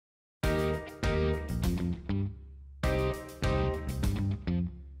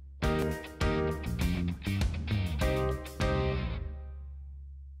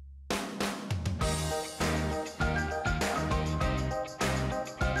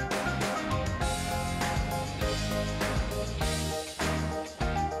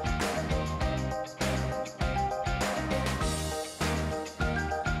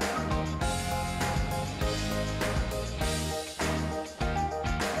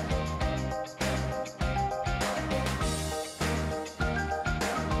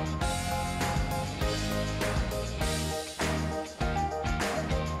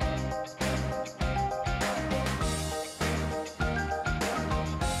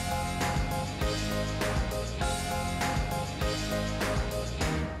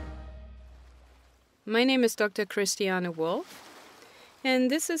My name is Dr. Christiane Wolf, and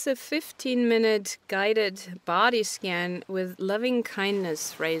this is a 15-minute guided body scan with loving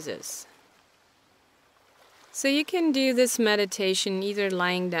kindness phrases. So you can do this meditation either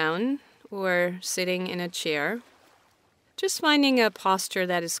lying down or sitting in a chair, just finding a posture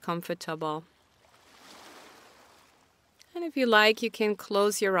that is comfortable. And if you like, you can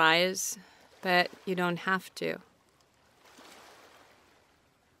close your eyes, but you don't have to.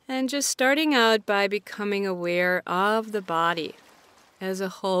 And just starting out by becoming aware of the body as a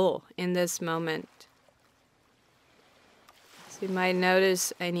whole in this moment. So you might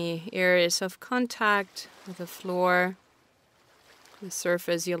notice any areas of contact with the floor, the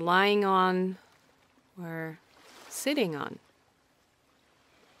surface you're lying on or sitting on.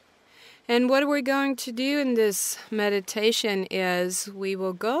 And what we're going to do in this meditation is we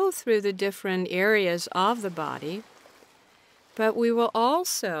will go through the different areas of the body, but we will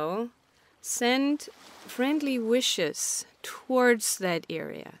also send friendly wishes towards that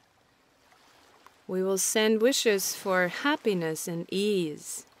area. We will send wishes for happiness and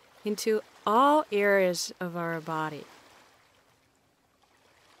ease into all areas of our body.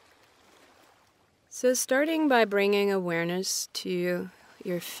 So starting by bringing awareness to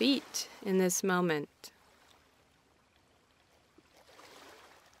your feet in this moment.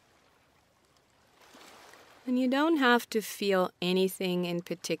 And you don't have to feel anything in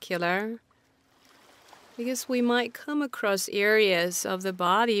particular, because we might come across areas of the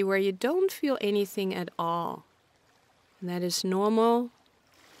body where you don't feel anything at all. And that is normal,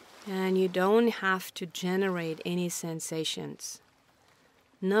 and you don't have to generate any sensations.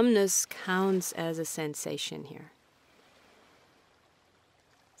 Numbness counts as a sensation here.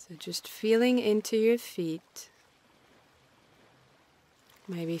 So just feeling into your feet,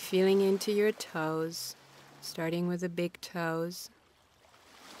 maybe feeling into your toes, starting with the big toes.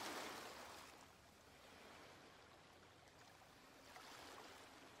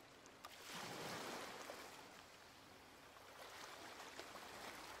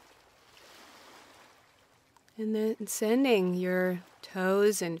 And then sending your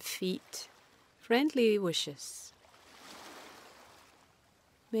toes and feet friendly wishes.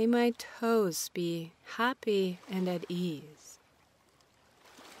 May my toes be happy and at ease.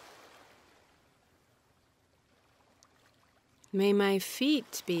 May my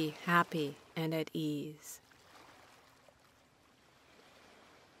feet be happy and at ease.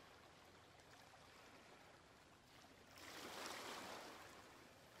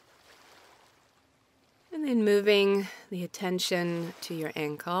 And then moving the attention to your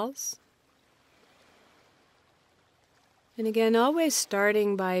ankles. And again, always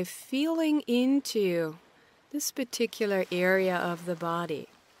starting by feeling into this particular area of the body.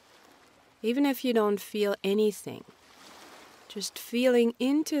 Even if you don't feel anything, just feeling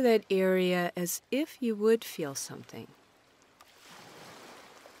into that area as if you would feel something.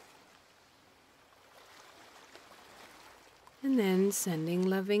 And then sending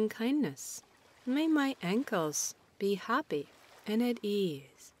loving kindness. May my ankles be happy and at ease.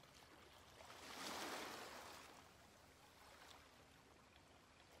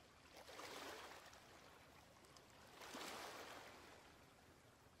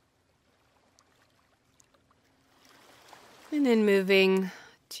 And then moving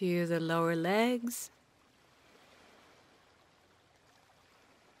to the lower legs.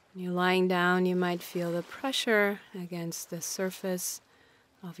 When you're lying down, you might feel the pressure against the surface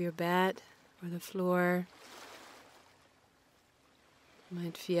of your bed or the floor. You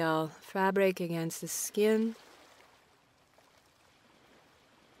might feel fabric against the skin.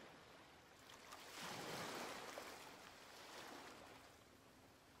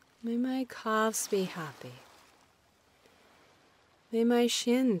 May my calves be happy. May my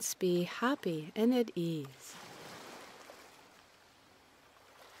shins be happy and at ease.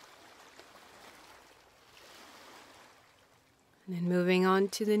 And then moving on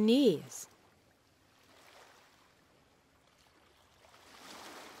to the knees.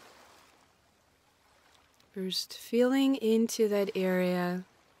 First, feeling into that area,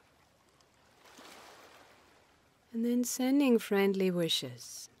 and then sending friendly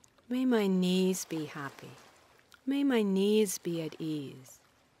wishes. May my knees be happy. May my knees be at ease.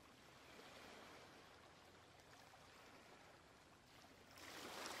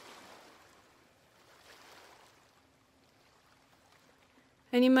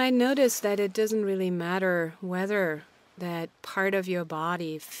 And you might notice that it doesn't really matter whether that part of your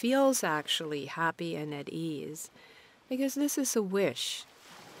body feels actually happy and at ease, because this is a wish.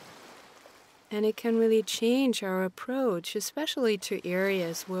 And it can really change our approach, especially to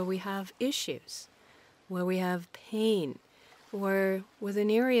areas where we have issues, where we have pain, or with an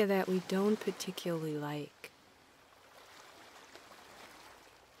area that we don't particularly like.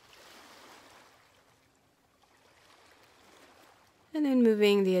 And then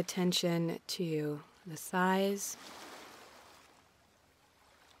moving the attention to the thighs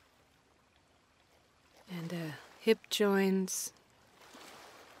and the hip joints.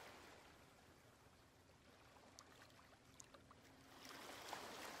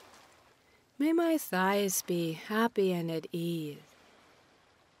 May my thighs be happy and at ease.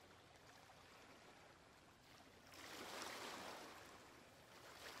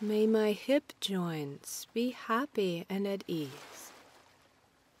 May my hip joints be happy and at ease.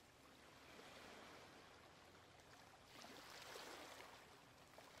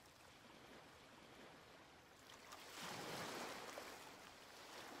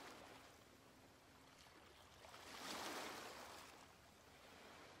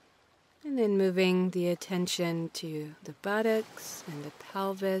 And then moving the attention to the buttocks and the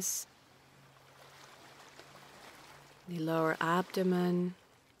pelvis, the lower abdomen,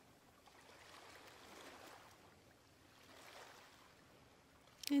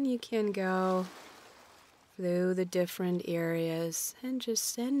 and you can go through the different areas and just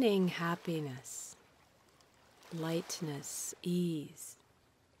sending happiness, lightness, ease.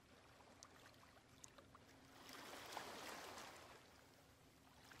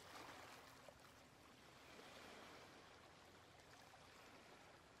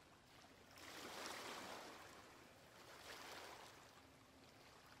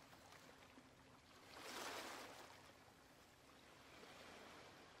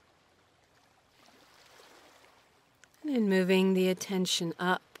 And moving the attention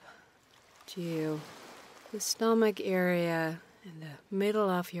up to the stomach area and the middle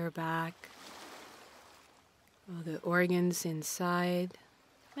of your back, all the organs inside,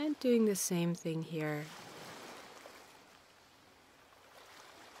 and doing the same thing here.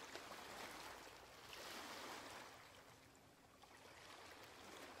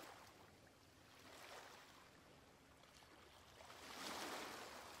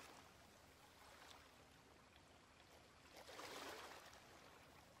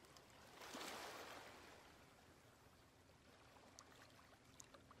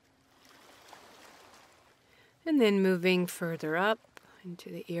 And then moving further up into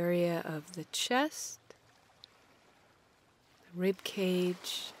the area of the chest, the rib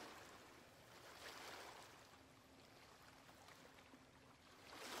cage,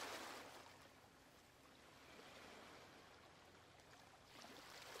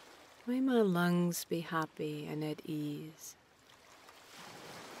 may my lungs be happy and at ease.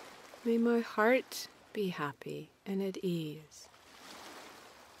 May my heart be happy and at ease.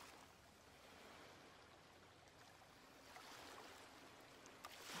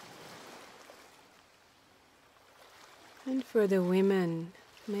 And for the women,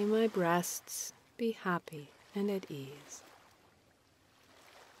 may my breasts be happy and at ease.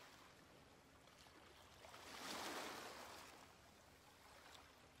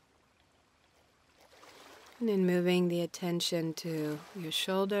 And then moving the attention to your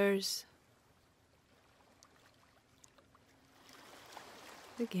shoulders.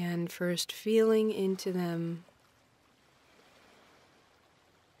 Again, first feeling into them,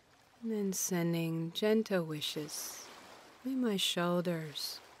 and then sending gentle wishes. May my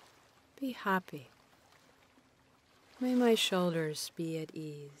shoulders be happy. May my shoulders be at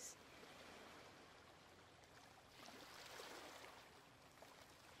ease.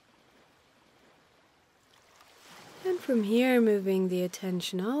 And from here, moving the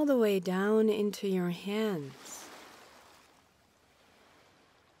attention all the way down into your hands.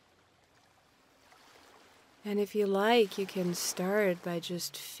 And if you like, you can start by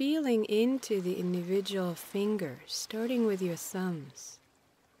just feeling into the individual fingers, starting with your thumbs.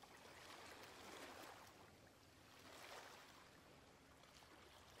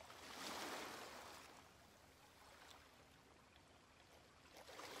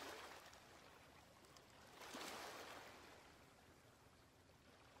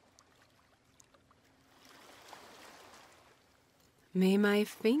 May my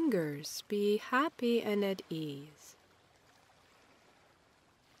fingers be happy and at ease.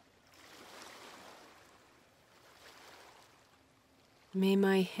 May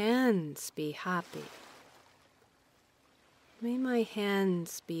my hands be happy. May my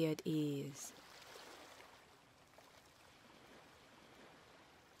hands be at ease.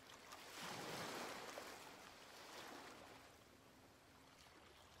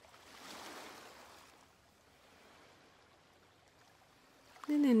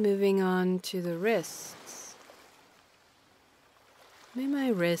 And then moving on to the wrists. May my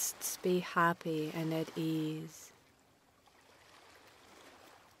wrists be happy and at ease.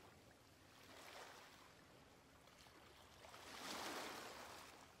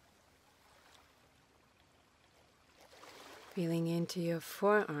 Feeling into your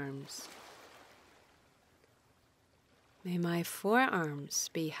forearms. May my forearms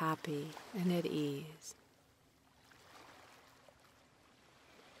be happy and at ease.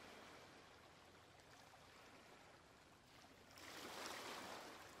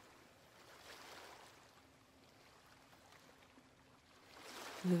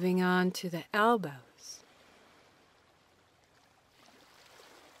 Moving on to the elbows.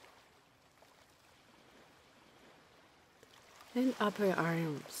 And upper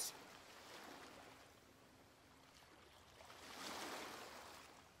arms.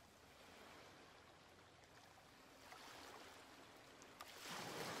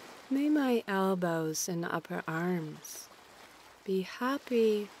 May my elbows and upper arms be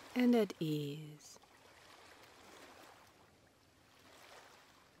happy and at ease.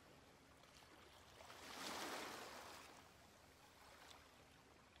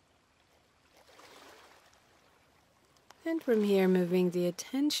 And from here, moving the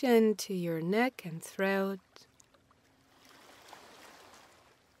attention to your neck and throat.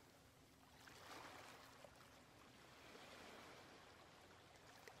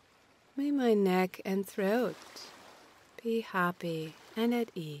 May my neck and throat be happy and at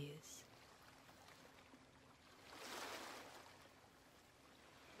ease.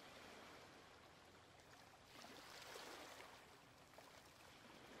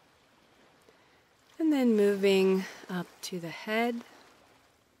 And then moving up to the head.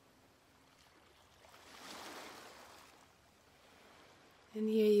 And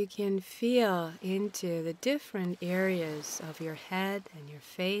here you can feel into the different areas of your head and your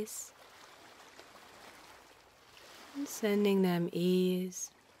face. And sending them ease,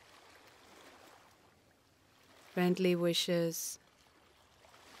 friendly wishes.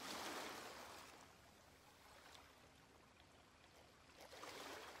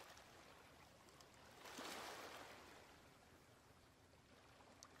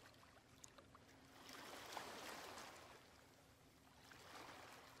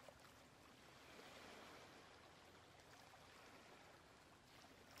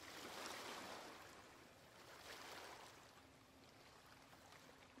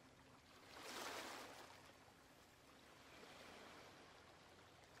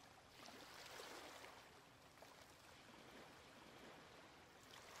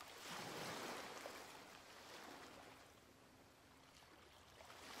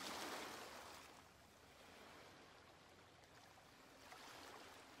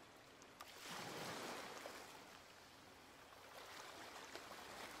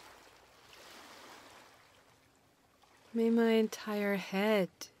 May my entire head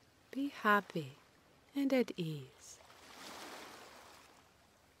be happy and at ease.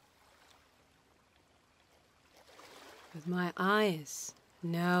 With my eyes,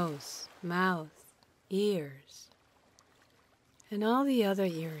 nose, mouth, ears, and all the other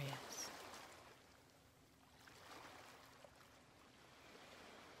areas.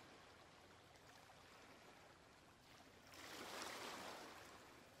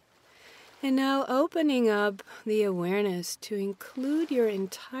 And now opening up the awareness to include your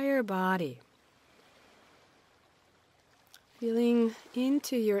entire body. Feeling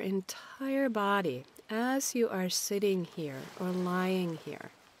into your entire body as you are sitting here or lying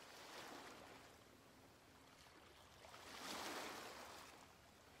here.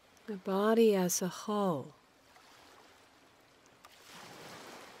 The body as a whole.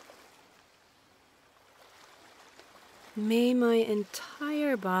 May my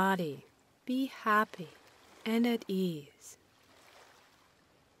entire body be happy and at ease.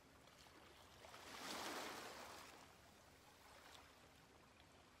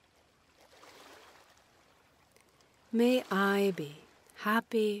 May I be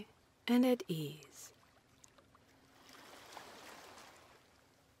happy and at ease.